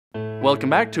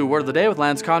Welcome back to Word of the Day with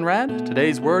Lance Conrad.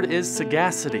 Today's word is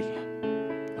sagacity.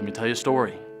 Let me tell you a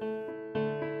story.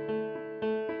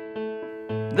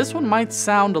 This one might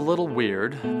sound a little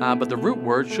weird, but the root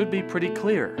word should be pretty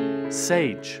clear.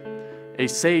 Sage. A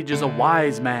sage is a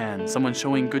wise man, someone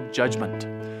showing good judgment.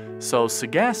 So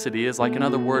sagacity is like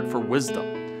another word for wisdom,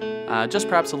 just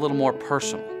perhaps a little more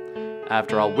personal.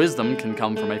 After all, wisdom can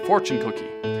come from a fortune cookie.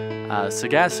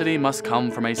 Sagacity must come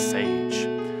from a sage.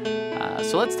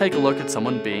 So let's take a look at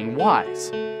someone being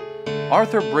wise.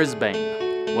 Arthur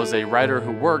Brisbane was a writer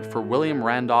who worked for William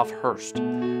Randolph Hearst,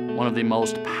 one of the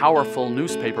most powerful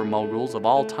newspaper moguls of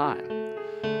all time.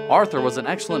 Arthur was an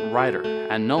excellent writer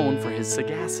and known for his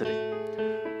sagacity.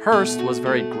 Hearst was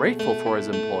very grateful for his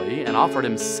employee and offered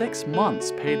him 6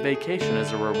 months paid vacation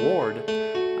as a reward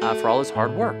for all his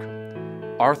hard work.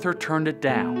 Arthur turned it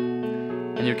down,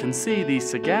 and you can see the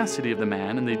sagacity of the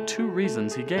man in the 2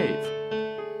 reasons he gave.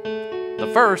 The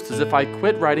first is if I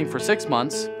quit writing for 6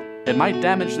 months, it might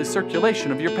damage the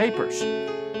circulation of your papers.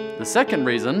 The second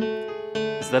reason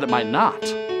is that it might not.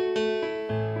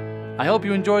 I hope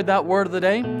you enjoyed that word of the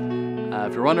day.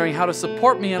 If you're wondering how to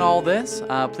support me in all this,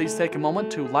 please take a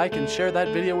moment to like and share that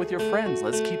video with your friends.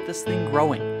 Let's keep this thing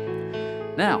growing.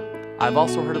 Now, I've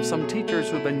also heard of some teachers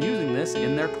who have been using this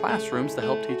in their classrooms to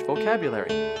help teach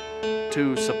vocabulary.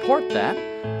 To support that,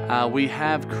 we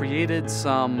have created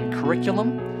some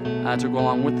curriculum to go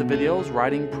along with the videos,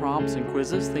 writing prompts and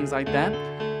quizzes, things like that.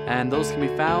 And those can be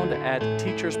found at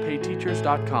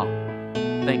teacherspayteachers.com.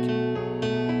 Thank you.